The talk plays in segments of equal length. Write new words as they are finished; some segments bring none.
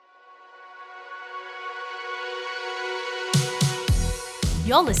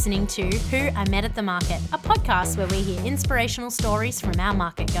You're listening to Who I Met at the Market, a podcast where we hear inspirational stories from our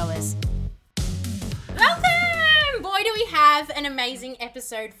market goers. Welcome! Boy, do we have an amazing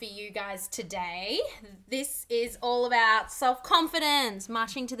episode for you guys today. This is all about self-confidence,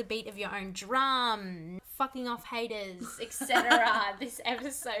 marching to the beat of your own drum, fucking off haters, etc. This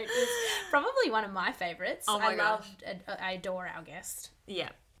episode is probably one of my favourites. Oh my gosh. I adore our guest. Yeah.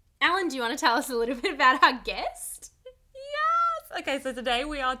 Alan, do you want to tell us a little bit about our guest? Yes. Okay, so today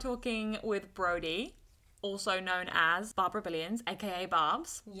we are talking with Brodie, also known as Barbara Billions, aka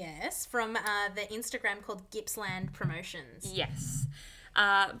Barbs. Yes, from the Instagram called Gippsland Promotions. Yes.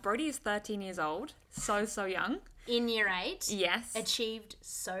 Brodie is 13 years old, so young. In year 8. Yes. Achieved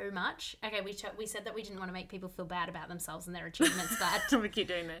so much. Okay, we said that we didn't want to make people feel bad about themselves and their achievements, but we keep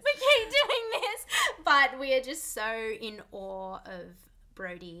doing this. we keep doing this. But we are just so in awe of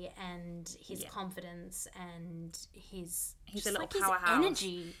Brodie and his confidence and his He's just a little like his powerhouse.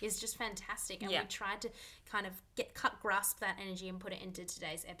 energy is just fantastic. And Yeah. we tried to kind of grasp that energy and put it into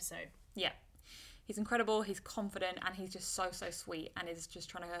today's episode. Yeah. He's incredible, he's confident, and he's just so sweet and is just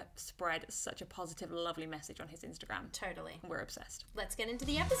trying to spread such a positive, lovely message on his Instagram. Totally. We're obsessed. Let's get into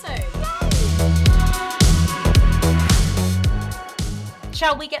the episode.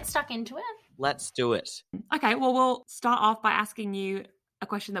 Shall we get stuck into it? Let's do it. Okay, well, we'll start off by asking you a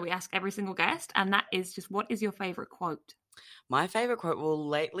question that we ask every single guest, and that is just, what is your favourite quote? My favourite quote, well,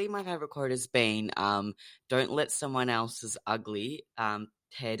 lately my favourite quote has been, don't let someone else's ugly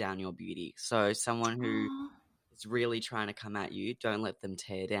tear down your beauty. So someone who is really trying to come at you, don't let them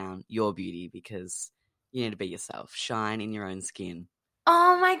tear down your beauty because you need to be yourself. Shine in your own skin.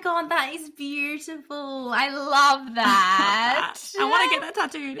 Oh my God, that is beautiful. I love that. I want to get that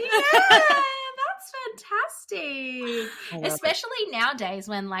tattooed. Yeah, that's fantastic. Especially nowadays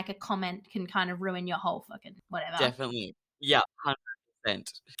when like a comment can kind of ruin your whole fucking whatever. Definitely. Yeah,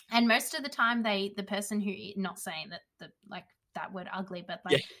 100%. And most of the time the person who, not saying that like that word ugly, but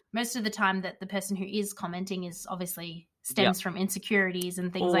like most of the time that the person who is commenting is obviously stems from insecurities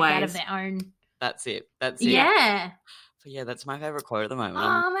and things like that of their own. That's it. Yeah. So yeah, that's my favourite quote at the moment.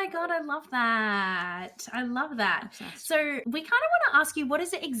 Oh my God, I love that. I love that. Obsessed. So we kind of want to ask you, what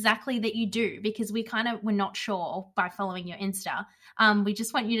is it exactly that you do? Because we're not sure by following your Insta. We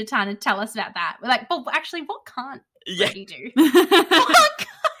just want you to kind of tell us about that. We're like, well, actually, what can't Brodie do? What is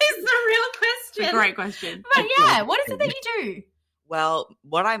the real question? It's a great question. But yeah, what is it that you do? Well,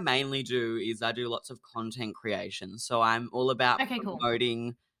 what I mainly do is I do lots of content creation. So I'm all about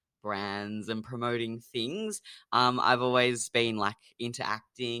promoting brands and promoting things. I've always been like into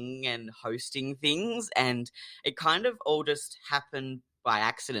acting and hosting things, and it kind of all just happened by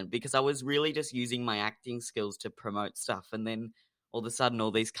accident because I was really just using my acting skills to promote stuff, and then all of a sudden all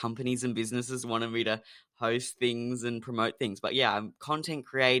these companies and businesses wanted me to host things and promote things. But yeah, I'm content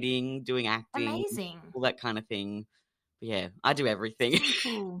creating, doing acting, amazing, all that kind of thing. But yeah, I do everything.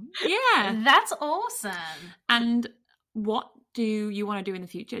 Cool. Yeah, that's awesome. And what do you want to do in the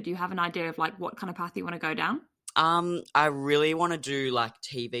future? Do you have an idea of like what kind of path you want to go down? I really want to do like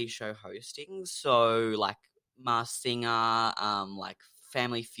TV show hosting, so like Masked Singer, like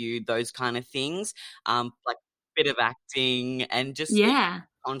Family Feud, those kind of things. Like a bit of acting and just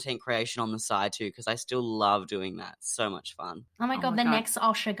content creation on the side too, because I still love doing that. So much fun. Oh my God, next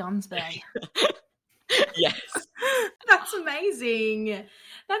Osher Gunsberg. Yes. That's amazing.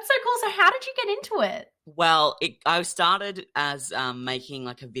 That's so cool. So how did you get into it? Well, I started as making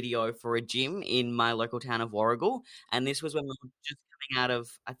like a video for a gym in my local town of Warragul, and this was when we were just coming out of,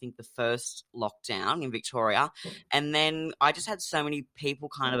 I think, the first lockdown in Victoria, and then I just had so many people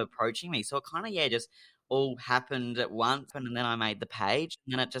kind of approaching me, so it kind of, just all happened at once, and then I made the page,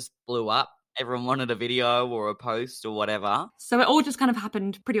 and then it just blew up. Everyone wanted a video or a post or whatever. So it all just kind of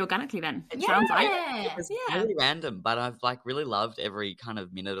happened pretty organically then. It sounds like. It was really random, but I've like really loved every kind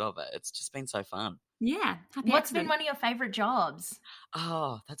of minute of it. It's just been so fun. Yeah. What's been one of your favourite jobs?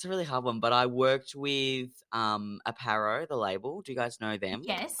 Oh, that's a really hard one. But I worked with Apparel, the label. Do you guys know them?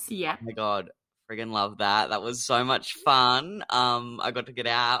 Yes. Yeah. Oh my God, friggin' love that. That was so much fun. I got to get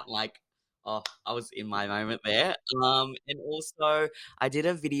out like, I was in my moment there. And also I did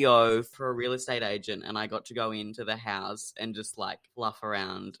a video for a real estate agent, and I got to go into the house and just like fluff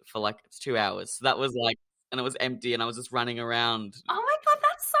around for like 2 hours. So that was like, and it was empty and I was just running around. Oh my God,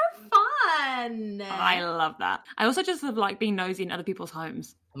 that's so fun. I love that. I also just love like being nosy in other people's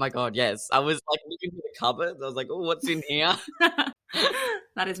homes. Oh my God, yes. I was like looking for the cupboards. I was like, oh, what's in here?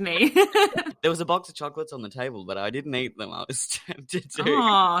 That is me. There was a box of chocolates on the table, but I didn't eat them. I was tempted to. Oh,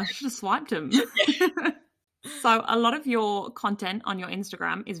 I should have swiped them. So a lot of your content on your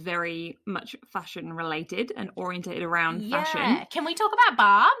Instagram is very much fashion related and oriented around fashion. Can we talk about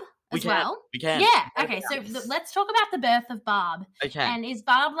Barb as well? We can. Yeah. Okay, so let's talk about the birth of Barb. Okay. And is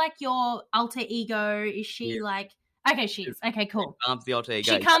Barb like your alter ego? Is she like... Okay, she is. Okay, cool. Barb's the alter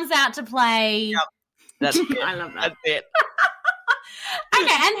ego. She comes out to play... Yep. That's it. I love that. That's it. Okay,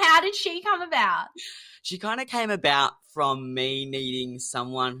 and how did she come about? She kind of came about from me needing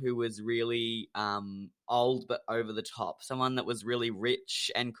someone who was really old but over the top, someone that was really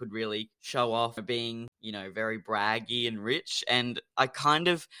rich and could really show off being, you know, very braggy and rich. And I kind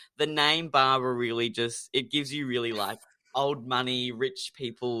of, the name Barbara really just, it gives you really like old money, rich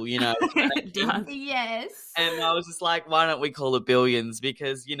people, you know. It does. Yes. And I was just like, why don't we call it Billions?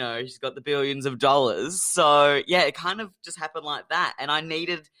 Because, you know, she's got the billions of dollars. So, yeah, it kind of just happened like that. And I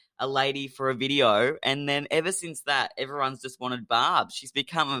needed a lady for a video. And then ever since that, everyone's just wanted Barb. She's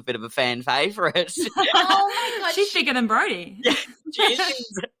become a bit of a fan favourite. Oh, my God. She's bigger than Brodie. Yeah, she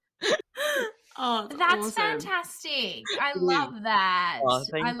is. Oh, that's awesome. Fantastic. I love that. Oh,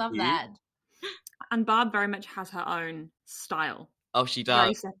 I love that. And Barb very much has her own style. Oh, she does.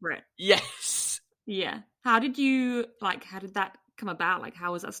 Very separate. Yes. Yeah. How did that come about? Like,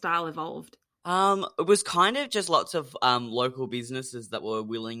 how was that style evolved? It was kind of just lots of local businesses that were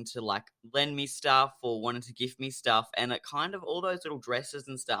willing to like lend me stuff or wanted to gift me stuff, and it kind of all those little dresses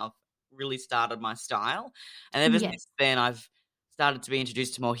and stuff really started my style. And ever since then, I've started to be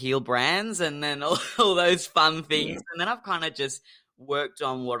introduced to more heel brands, and then all those fun things. And then I've kind of just worked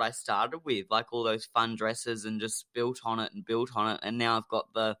on what I started with, like all those fun dresses, and just built on it. And now I've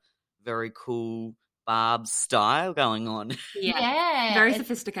got the very cool Barb style going on. Yeah. Very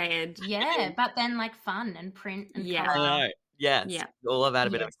sophisticated. Yeah, but then like fun and print and Yeah. colour. I know. Yes. Yeah. All of that a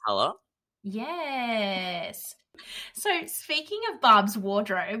bit of colour. Yes. So speaking of Barb's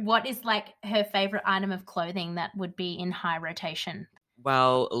wardrobe, what is like her favourite item of clothing that would be in high rotation?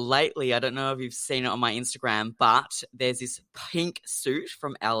 Well, lately, I don't know if you've seen it on my Instagram, but there's this pink suit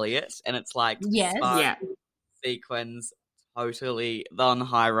from Elliot, and it's like sequins, totally on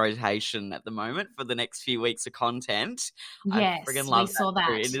high rotation at the moment for the next few weeks of content. Yes, I friggin' love we saw that.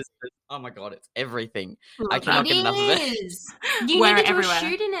 It is, oh my God, it's everything. Love I cannot get enough of it. You Wear need it to do everywhere. a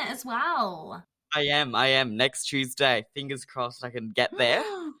shoot in it as well. I am. Next Tuesday. Fingers crossed I can get there.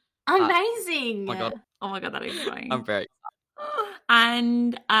 Amazing. Oh my God, that is exciting. I'm very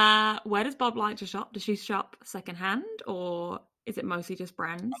And where does Bob like to shop? Does she shop secondhand, or is it mostly just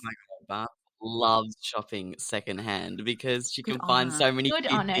brands? Oh my God, Barb loves shopping secondhand because she can Good find on so her. many Good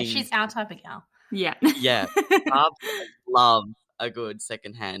cute on her. things. She's our type of girl. Yeah. Yeah, Barb loves a good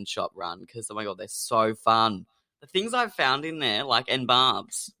secondhand shop run because, oh my God, they're so fun. The things I've found in there, like, and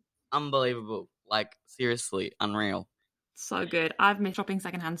Barb's, unbelievable. Like, seriously, unreal. So good. I've missed shopping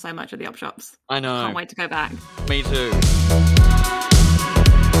secondhand so much at the op shops. I know. Can't wait to go back. Me too.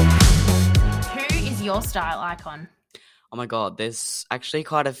 Who is your style icon? Oh my God, there's actually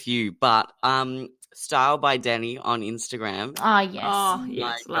quite a few, but Style by Danny on Instagram. Oh, yes. Oh,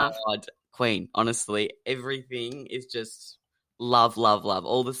 yes. My Love. God, queen. Honestly, everything is just love.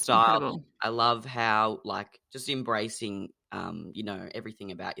 All the style. Incredible. I love how, like, just embracing, you know,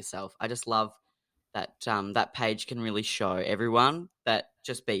 everything about yourself. I just love that that page can really show everyone that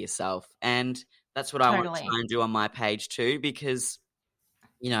just be yourself. And that's what I want to try and do on my page too, because,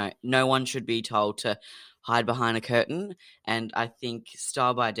 you know, no one should be told to hide behind a curtain. And I think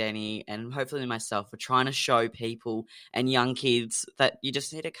Style by Danny and hopefully myself are trying to show people and young kids that you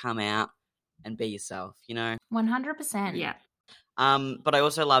just need to come out and be yourself, you know? 100%. Yeah. But I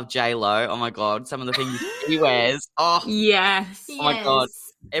also love J-Lo. Oh my God, some of the things she wears. Oh, Yes. oh my God.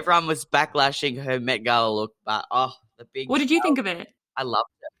 Everyone was backlashing her Met Gala look, but the big. What did you think of it? I loved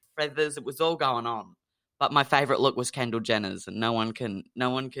it. Feathers, it was all going on. But my favorite look was Kendall Jenner's, and no one can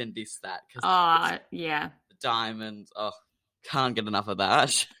diss that. Yeah. The diamonds, can't get enough of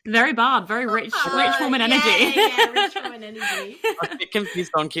that. Very Barb, very rich woman energy. Yeah, rich woman energy. I was a bit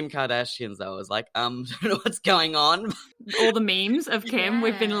confused on Kim Kardashian's though. I was like, don't know what's going on. All the memes of Kim,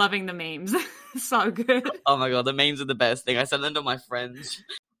 we've been loving the memes. So good. Oh my God, the memes are the best thing. I sent them to my friends.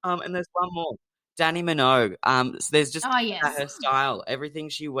 And there's one more. Danny Minogue. So there's just her style. Everything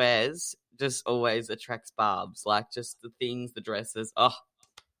she wears just always attracts Barbs. Like just the things, the dresses. Oh,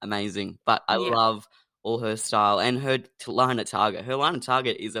 amazing. But I love all her style and her line at Target. Her line at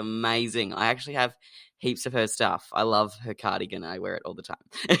Target is amazing. I actually have heaps of her stuff. I love her cardigan. I wear it all the time.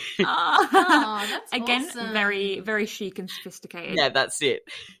 That's Again, awesome. very, very chic and sophisticated. Yeah, that's it.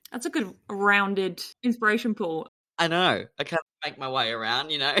 That's a good rounded inspiration pool. I know. I can't make my way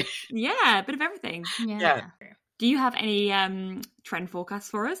around, you know. Yeah, a bit of everything. Yeah. Do you have any trend forecasts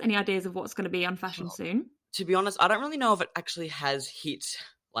for us? Any ideas of what's going to be on fashion soon? to be honest, I don't really know if it actually has hit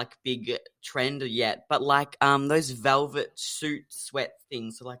like big trend yet, but like those velvet suit sweat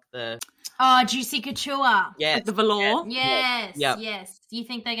things, so like the Juicy Couture. Yeah, like the velour. Yes, Yep. yes. Do you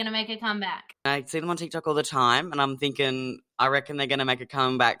think they're gonna make a comeback? I see them on TikTok all the time, and I'm thinking I reckon they're gonna make a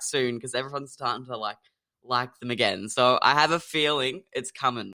comeback soon because everyone's starting to like them again. So I have a feeling it's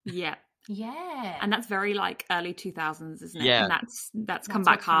coming. Yeah. Yeah. And that's very like early 2000s, isn't it? Yeah. And that's come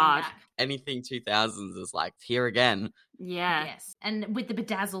back what's coming hard. back. Anything 2000s is like here again. Yeah. Yes. And with the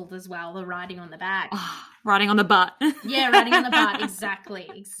bedazzled as well, the riding on the back. Oh, riding on the butt. Yeah, riding on the butt. Exactly.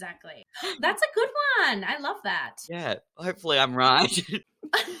 That's a good one. I love that. Yeah, hopefully I'm right.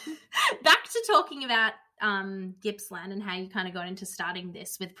 Back to talking about Gippsland and how you kind of got into starting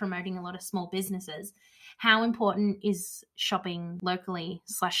this with promoting a lot of small businesses. How important is shopping locally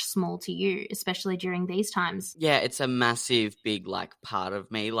 / small to you, especially during these times? Yeah, it's a massive, big, like, part of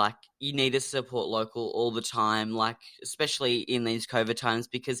me. Like, you need to support local all the time, like, especially in these COVID times,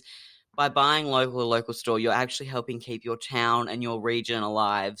 because by buying local store, you're actually helping keep your town and your region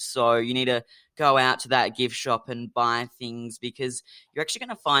alive. So you need to go out to that gift shop and buy things because you're actually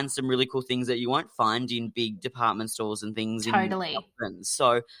going to find some really cool things that you won't find in big department stores and things. Totally.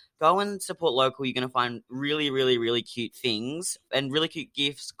 So go and support local. You're going to find really, really, really cute things and really cute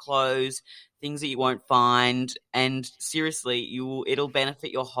gifts, clothes, things that you won't find. And seriously, it'll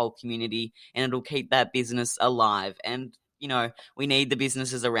benefit your whole community and it'll keep that business alive. And you know, we need the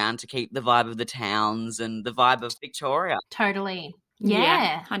businesses around to keep the vibe of the towns and the vibe of Victoria. Totally.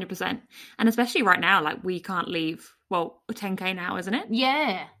 Yeah. 100%. And especially right now, like we can't leave, 10K now, isn't it?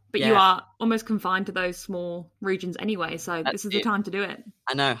 Yeah. But you are almost confined to those small regions anyway. So this is the time to do it.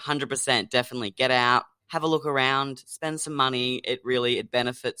 I know, 100%. Definitely. Get out, have a look around, spend some money. It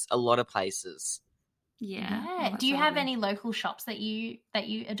benefits a lot of places. Yeah. Oh, do you have any local shops that you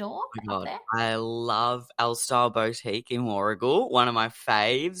adore up there? I love L Style Boutique in Warragul, one of my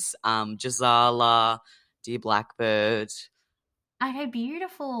faves. Jazala, Dear Blackbird. Okay,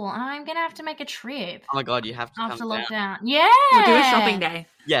 beautiful. I'm going to have to make a trip. Oh my God, you have to after come lockdown. down. Yeah. We'll do a shopping day.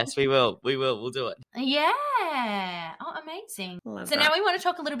 Yes, we will. We'll do it. Yeah. Oh, amazing. Now we want to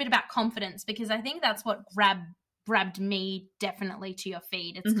talk a little bit about confidence because I think that's what grabbed me definitely to your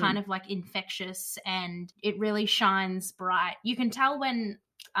feed. It's kind of like infectious and it really shines bright. You can tell when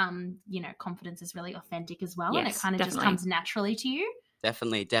confidence is really authentic as well, and it kind of just comes naturally to you.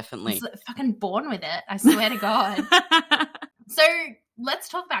 Definitely. It's like fucking born with it, I swear to God. So let's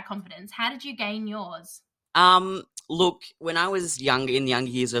talk about confidence. How did you gain yours? Look, when I was in the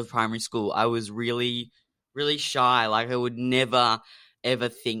younger years of primary school, I was really, really shy. Like I would never ever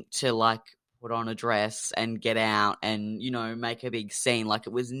think to like put on a dress and get out and, make a big scene. Like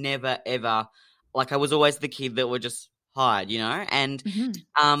it was never, ever, like I was always the kid that would just hide, and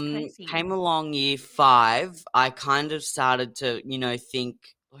came along year 5, I kind of started to, think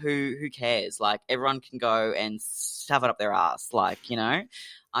who cares? Like everyone can go and stuff it up their ass. Like,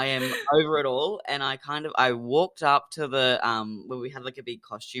 I am over it all. And I walked up to the, where we had like a big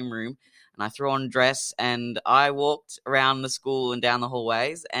costume room and I threw on a dress and I walked around the school and down the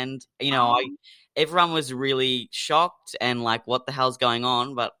hallways and, everyone was really shocked and like, what the hell's going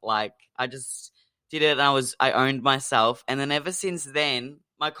on? But like, I just did it and I owned myself. And then ever since then,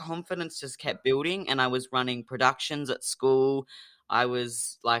 my confidence just kept building and I was running productions at school. I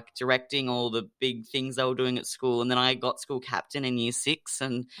was like directing all the big things they were doing at school. And then I got school captain in year 6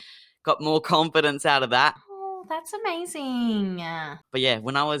 and got more confidence out of that. Oh, that's amazing. But yeah,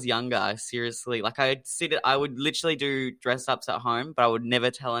 when I was younger, I seriously, like I would literally do dress ups at home, but I would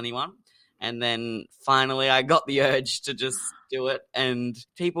never tell anyone. And then finally I got the urge to just do it. And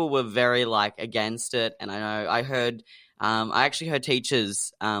people were very like against it. And I actually heard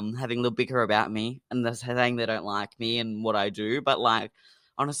teachers having a little bicker about me and they're saying they don't like me and what I do. But like,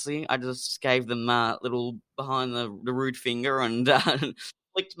 honestly, I just gave them a little behind the rude finger and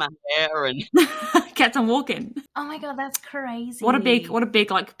flicked my hair and kept on walking. Oh my God, that's crazy. What a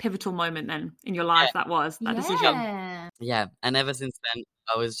big like pivotal moment then in your life that was, that decision. Yeah, and ever since then,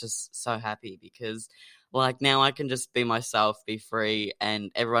 I was just so happy because like now I can just be myself, be free, and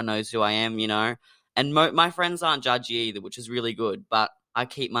everyone knows who I am, And my friends aren't judgy either, which is really good. But I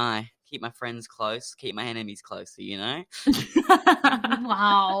keep my friends close, keep my enemies closer,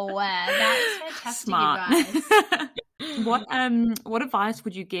 Wow, that's fantastic Smart. advice. What advice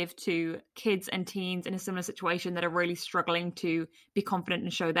would you give to kids and teens in a similar situation that are really struggling to be confident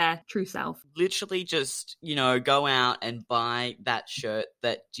and show their true self? Literally just, go out and buy that shirt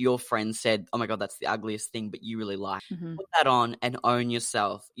that your friend said, oh my God, that's the ugliest thing, but you really like. Put that on and own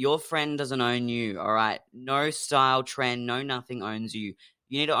yourself. Your friend doesn't own you, all right? No style, trend, no nothing owns you.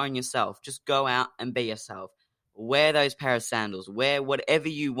 You need to own yourself. Just go out and be yourself. Wear those pair of sandals. Wear whatever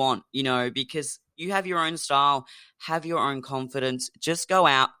you want, you know, because you have your own style, have your own confidence. Just go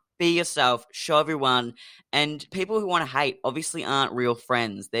out, be yourself, show everyone. And people who want to hate obviously aren't real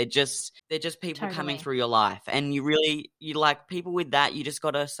friends. They're just people coming through your life. And you like people with that, you just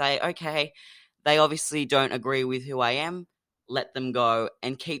got to say, okay, they obviously don't agree with who I am. Let them go,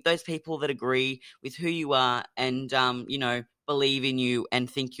 and keep those people that agree with who you are and, you know, believe in you and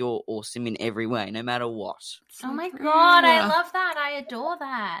think you're awesome in every way, no matter what. Oh my God, I love that. I adore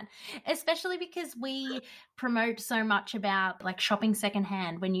that. Especially because we promote so much about like shopping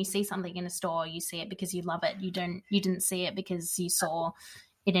secondhand. When you see something in a store, you see it because you love it. You didn't see it because you saw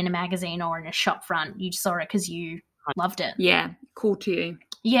it in a magazine or in a shop front. You saw it because you loved it. Yeah, cool to you.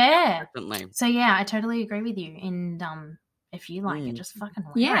 Yeah. Definitely. So yeah, I totally agree with you. And if you like it, just fucking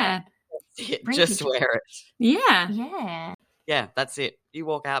wear it. Just wear it. Yeah. Yeah. Yeah, that's it. You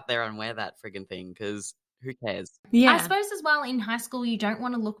walk out there and wear that friggin' thing because who cares? Yeah. I suppose as well in high school you don't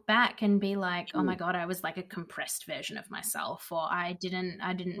want to look back and be like, oh my God, I was like a compressed version of myself, or I didn't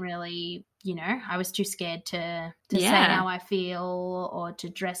really, you know, I was too scared to say how I feel or to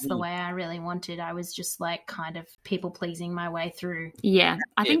dress the way I really wanted. I was just like kind of people pleasing my way through. Yeah.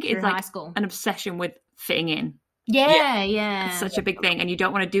 I think it's like high school. An obsession with fitting in. Yeah. It's such a big thing, and you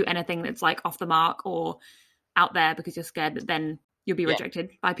don't want to do anything that's like off the mark or out there because you're scared that then you'll be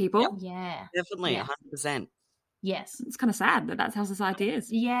rejected by people. Yeah. Definitely, yes. 100%. Yes. It's kind of sad that that's how society is.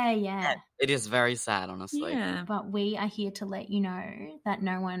 Yeah. It is very sad, honestly. Yeah. But we are here to let you know that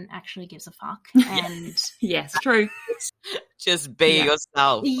no one actually gives a fuck. And yes, true. Just be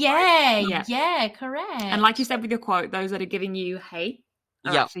yourself. Yeah, correct. And like you said with your quote, those that are giving you hate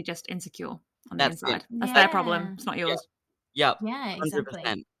are actually just insecure on the inside. That's their problem. It's not yours. Yep. Yeah, exactly.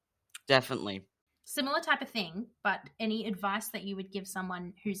 100%. Definitely. Similar type of thing, but any advice that you would give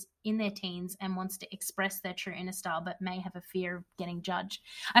someone who's in their teens and wants to express their true inner style but may have a fear of getting judged?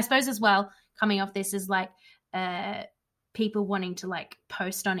 I suppose as well, coming off this is like people wanting to like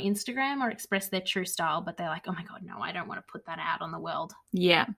post on Instagram or express their true style, but they're like, oh my God, no, I don't want to put that out on the world.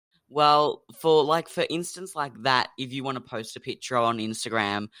 Yeah. Well, for instance like that, if you want to post a picture on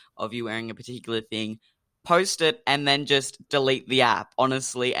Instagram of you wearing a particular thing, post it and then just delete the app,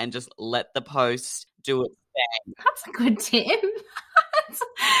 honestly, and just let the post do its thing. That's a good tip. That's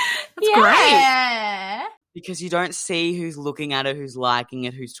great. Because you don't see who's looking at it, who's liking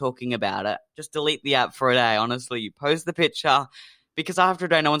it, who's talking about it. Just delete the app for a day, honestly. You post the picture because after a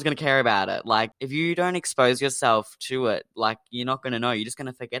day, no one's going to care about it. Like, if you don't expose yourself to it, like, you're not going to know. You're just going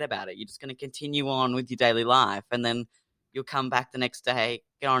to forget about it. You're just going to continue on with your daily life. And then you'll come back the next day,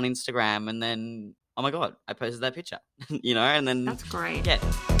 get on Instagram, and then, oh my God, I posted that picture, you know, and then. That's great. Yeah.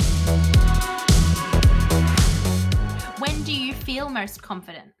 When do you feel most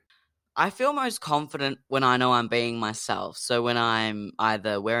confident? I feel most confident when I know I'm being myself. So when I'm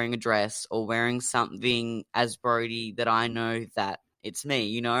either wearing a dress or wearing something as Brodie that I know that it's me,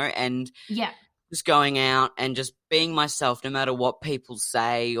 you know, and just going out and just being myself no matter what people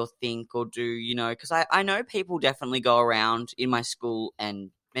say or think or do, you know, because I know people definitely go around in my school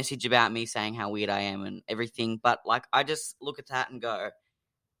and message about me saying how weird I am and everything, but like I just look at that and go,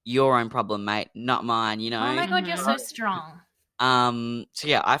 your own problem, mate, not mine, you know. Oh my God, you're so strong. So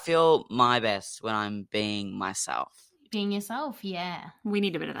yeah, I feel my best when I'm being myself. Being yourself, yeah. We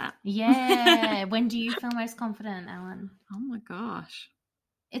need a bit of that. Yeah. When do you feel most confident, Ellen? Oh my gosh.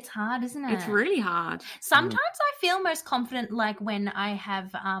 It's hard, isn't it? It's really hard. Sometimes I feel most confident like when I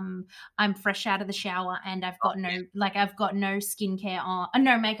have I'm fresh out of the shower and I've got no skincare on,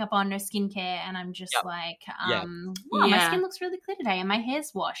 no makeup on, no skincare, and I'm just like my skin looks really clear today and my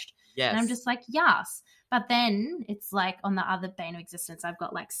hair's washed. Yes. And I'm just like, yes. But then it's like on the other bane of existence, I've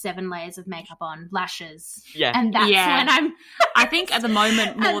got like 7 layers of makeup on, lashes. Yeah. And that's when I'm I think at the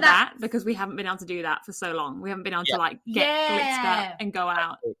moment more that because we haven't been able to do that for so long. We haven't been able to like get glittered up and go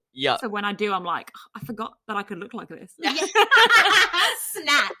out. Yeah. So when I do, I'm like, oh, I forgot that I could look like this.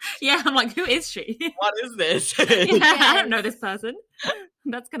 Snap. Yeah, I'm like, who is she? What is this? I don't know this person.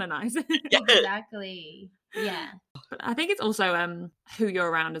 That's kind of nice. Exactly. Yeah. But I think it's also who you're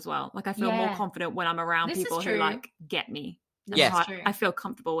around as well. Like I feel more confident when I'm around people who like get me. Yes. I feel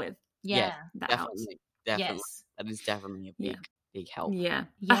comfortable with. Yeah. That helps. Definitely. Yes. That is definitely a big help. Yeah.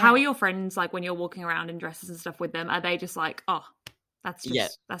 How are your friends like when you're walking around in dresses and stuff with them? Are they just like, oh, that's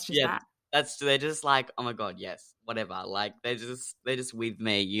just that? They're just like, oh my God, yes, whatever. Like they're just with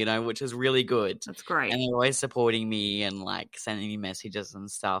me, you know, which is really good. That's great. And they're always supporting me and like sending me messages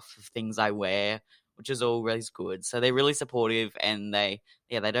and stuff of things I wear, which is always good. So they're really supportive and they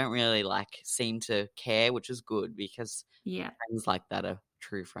don't really like seem to care, which is good because friends like that are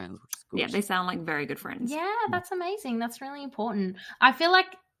true friends, which is good. Yeah, they sound like very good friends. Yeah, that's amazing. That's really important. I feel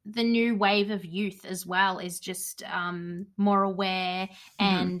like the new wave of youth as well is just more aware,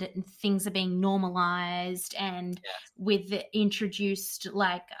 and things are being normalized, and with introduced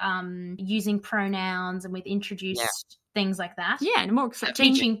like using pronouns, and with introduced things like that. Yeah, and more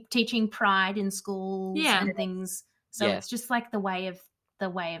accepting. Teaching pride in schools and things. So it's just like the way of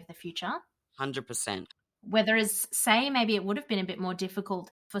the future. 100%. Whereas, say, maybe it would have been a bit more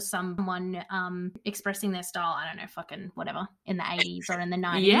difficult for someone expressing their style, I don't know, fucking whatever, in the 80s or in the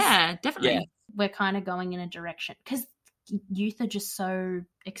 90s. Yeah, definitely. Yeah. We're kind of going in a direction because youth are just so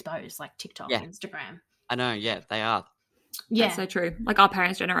exposed, like TikTok, Instagram. I know, they are. Yeah. That's so true. Like our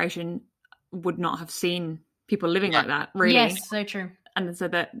parents' generation would not have seen people living like that, really. Yes, so true. And so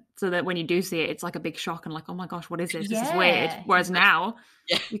that when you do see it, it's like a big shock and like, oh my gosh, what is this? This is weird. Whereas now,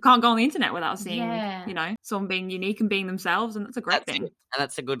 you can't go on the internet without seeing, someone being unique and being themselves, and that's a great thing. And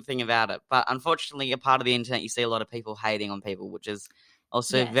that's a good thing about it. But unfortunately, a part of the internet, you see a lot of people hating on people, which is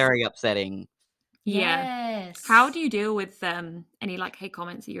also very upsetting. Yeah. Yes. How do you deal with any like hate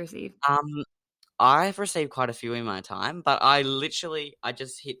comments that you receive? I've received quite a few in my time, but I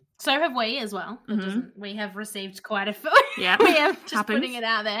just hit. So have we as well. We have received quite a few. Yeah. We have just putting it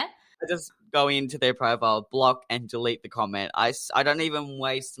out there. I just go into their profile, block and delete the comment. I don't even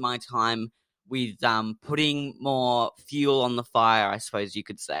waste my time with putting more fuel on the fire, I suppose you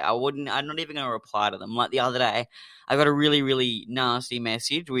could say. I'm not even going to reply to them. Like the other day, I got a really, really nasty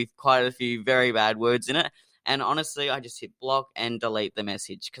message with quite a few very bad words in it. And honestly, I just hit block and delete the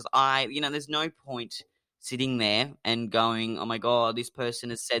message because there's no point sitting there and going, oh my God, this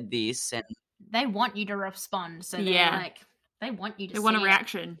person has said this. And they want you to respond. So they're like, they want you to They want a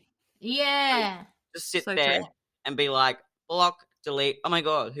reaction. Yeah. Just sit there and be like, block, delete. Oh my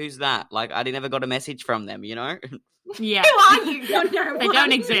God, who's that? Like, I never got a message from them, Yeah. Who are you? You're no one. They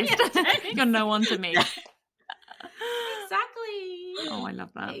don't exist. You're no one to me. Exactly. Oh, I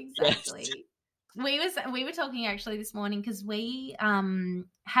love that. Exactly. Yes. We were talking actually this morning because we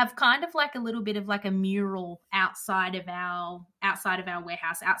have kind of like a little bit of like a mural outside of our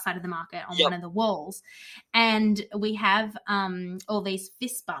warehouse, outside of the market on one of the walls, and we have all these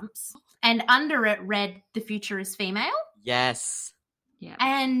fist bumps, and under it read "The future is female." Yes. Yeah.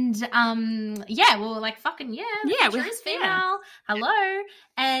 And we were like, fucking the future is female. Yeah. Hello.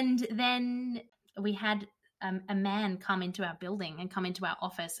 And then we had a man come into our building and come into our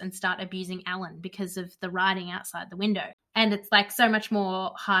office and start abusing Alan because of the writing outside the window. And it's like so much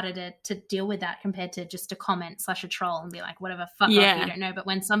more harder to deal with that compared to just a comment / a troll and be like, whatever, fuck off, you don't know. But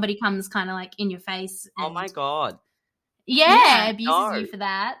when somebody comes kind of like in your face. And, oh my God. Abuses you for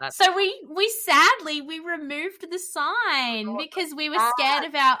that. So we sadly removed the sign because we were scared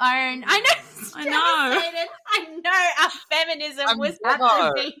of our own. I know our feminism was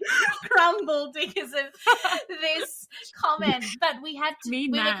about to be crumbled because of this comment, but we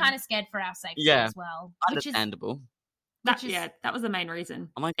were kind of scared for our safety as well. Understandable. That was the main reason.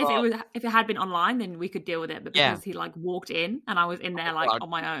 Oh my God. If it had been online, then we could deal with it. But because he like walked in and I was in there on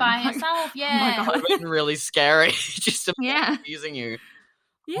my own by myself, Oh my God, it would have been really scary just using you.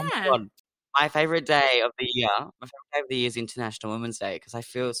 Yeah. Oh my God. My favorite day of the year is International Women's Day because I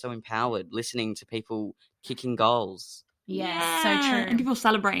feel so empowered listening to people kicking goals. Yes, so true. And people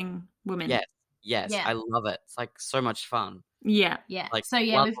celebrating women. Yes, I love it. It's like so much fun. Yeah. Like,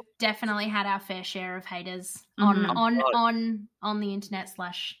 we've definitely had our fair share of haters on the internet /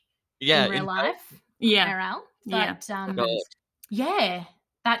 in real life. IRL. But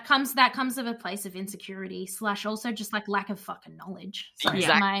that comes of a place of insecurity / also just like lack of fucking knowledge. Sorry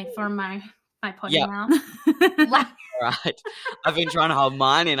for my potty mouth. Right. I've been trying to hold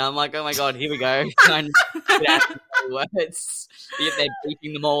mine in. I'm like, oh my God, here we go. Trying to get out the words. Yet they're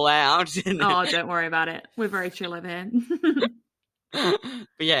beeping them all out. Oh, don't worry about it. We're very chill over here.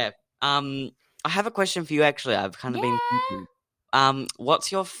 But I have a question for you actually. I've kind of been thinking.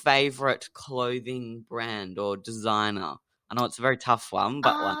 What's your favorite clothing brand or designer? I know it's a very tough one,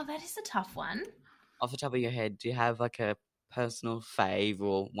 but that is a tough one. Off the top of your head, do you have like a personal fave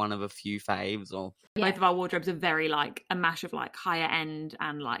or one of a few faves? Or both of our wardrobes are very like a mash of like higher end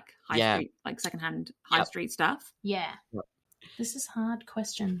and like high street, like secondhand high street stuff. This is a hard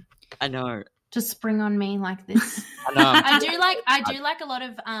question. I know. To spring on me like this. I know. I do like a lot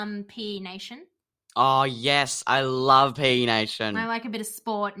of PE Nation. Oh yes, I love PE Nation. I like a bit of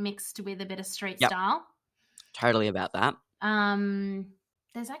sport mixed with a bit of street style. Totally about that.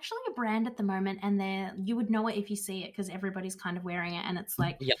 There's actually a brand at the moment, and you would know it if you see it because everybody's kind of wearing it, and it's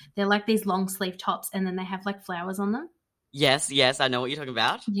like they're like these long sleeve tops, and then they have like flowers on them. Yes, I know what you're talking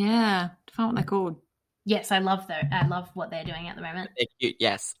about. Yeah, I don't know what they're called. Yes, I love what they're doing at the moment. They're cute.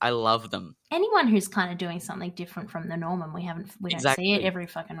 Yes, I love them. Anyone who's kind of doing something different from the norm, and we don't see it every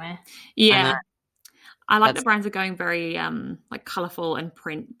fucking where. Yeah. I like the brands are going very like colourful and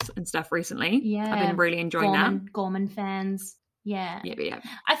print and stuff recently. Yeah. I've been really enjoying that. Gorman fans. Yeah. Yeah.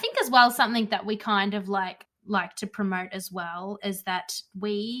 I think as well something that we kind of like to promote as well is that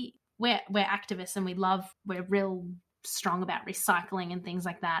we're activists and we're real strong about recycling and things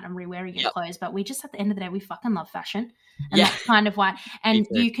like that and re-wearing your clothes, but we just at the end of the day we fucking love fashion. And that's kind of why. And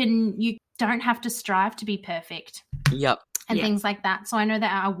you don't have to strive to be perfect. Yep. And things like that. So I know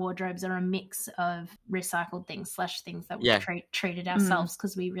that our wardrobes are a mix of recycled things / things that we've treated ourselves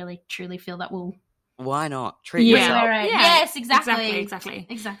because we really truly feel that we'll. Why not? Treat yourself. Yeah. Yes, exactly.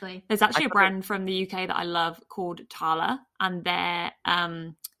 Exactly. There's actually a brand from the UK that I love called Tala, and they're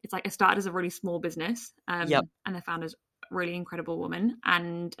it's like it started as a really small business, and their founder's a really incredible woman,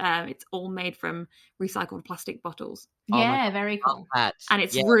 and it's all made from recycled plastic bottles. Yeah, very cool. And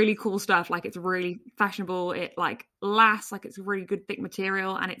it's really cool stuff. Like it's really fashionable. It like lasts. Like it's a really good thick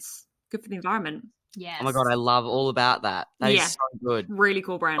material, and it's good for the environment. Yes. Oh my God, I love all about that. That is so good. Really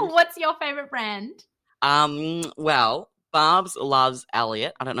cool brand. What's your favorite brand? Well, Barb's loves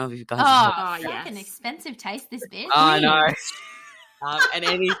Elliot. I don't know if you guys. Fucking expensive taste, this bitch. I know. And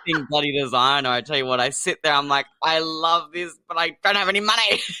anything bloody designer, I tell you what, I sit there, I'm like, I love this, but I don't have any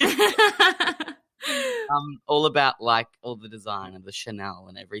money. All about like all the design of the Chanel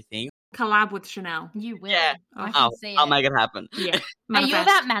and everything. Collab with Chanel. You will. Yeah. I'll make it happen. Yeah. Are you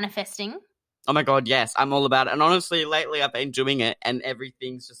about manifesting? Oh my God, yes, I'm all about it. And honestly, lately I've been doing it and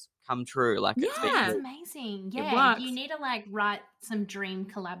everything's just come true. Like it's that's amazing. Yeah. You need to like write some dream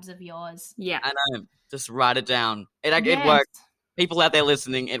collabs of yours. Yeah. I know. Just write it down. It works. People out there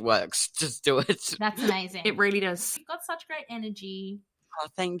listening, it works. Just do it. That's amazing. It really does. You've got such great energy. Oh,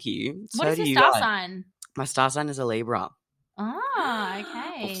 thank you. What is your star sign? My star sign is a Libra. Oh,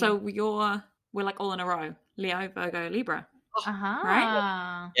 okay. So we're like all in a row. Leo, Virgo, Libra.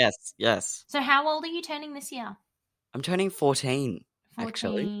 Right? Yes. So how old are you turning this year? I'm turning 14.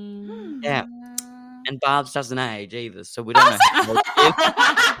 Actually. Yeah. And Barb's doesn't age either, so we don't know.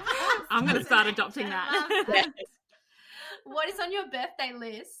 I'm going to start adopting that. What is on your birthday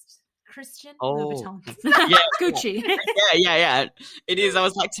list? Christian Louboutin. Yeah. Gucci. Yeah. It is. I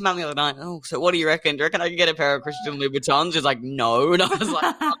was like to Mum the other night, so what do you reckon? Do you reckon I can get a pair of Christian Louboutins? She's like, no. And I was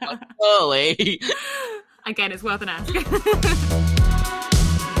like, early. Again, it's worth an ask. Well,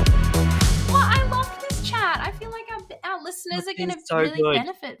 I love this chat. I feel like our listeners are going to really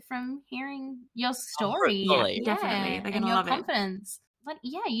benefit from hearing your story. Definitely. They're going to love it. Confidence. But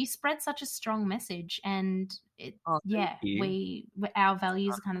you spread such a strong message, and our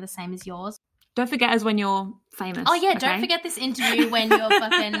values are kind of the same as yours. Don't forget us when you're famous. Oh yeah, don't forget this interview when you're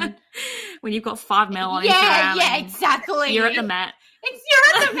fucking when you've got 5 mil on Instagram. Yeah, exactly. You're at the Met.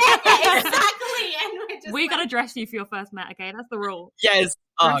 You're at the Met, exactly. And we're just we gotta dress you for your first Met, okay? That's the rule. Yes. Yes.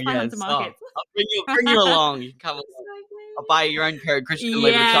 I'll bring you along. You can come along. I'll buy you your own pair of Christian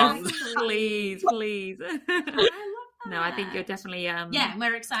Louboutins. Please. No, I think you're definitely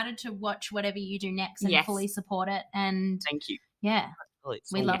we're excited to watch whatever you do next and fully support it. And thank you. Yeah.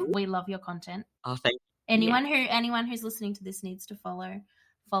 We love your content. Oh, thank you. Anyone who's listening to this needs to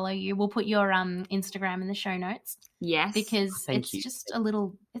follow you. We'll put your Instagram in the show notes. Yes. Because it's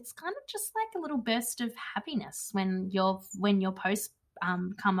kind of just like a little burst of happiness when your posts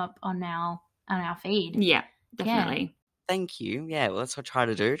come up on our feed. Yeah, definitely. Yeah. Thank you. Yeah, well, that's what I try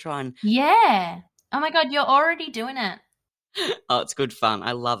to do. Yeah. Oh my God, you're already doing it. Oh, it's good fun.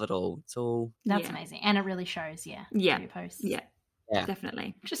 I love it all. It's all. That's amazing. And it really shows, Yeah. Your posts. Yeah.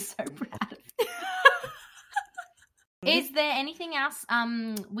 Definitely. I'm just so proud of you. Is there anything else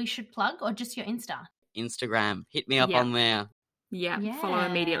we should plug or just your Insta? Instagram. Hit me up on there. Yeah. Follow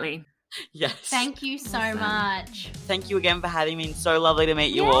immediately. Yes. Thank you so much. Thank you again for having me. It's so lovely to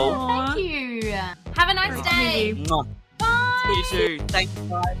meet you all. Thank you. Have a nice day. Bye. You too. Thank you,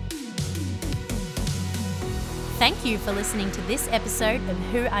 guys. Thank you for listening to this episode of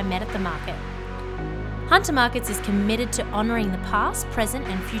Who I Met at the Market. Hunter Markets is committed to honouring the past, present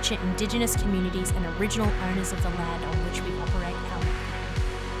and future Indigenous communities and original owners of the land on which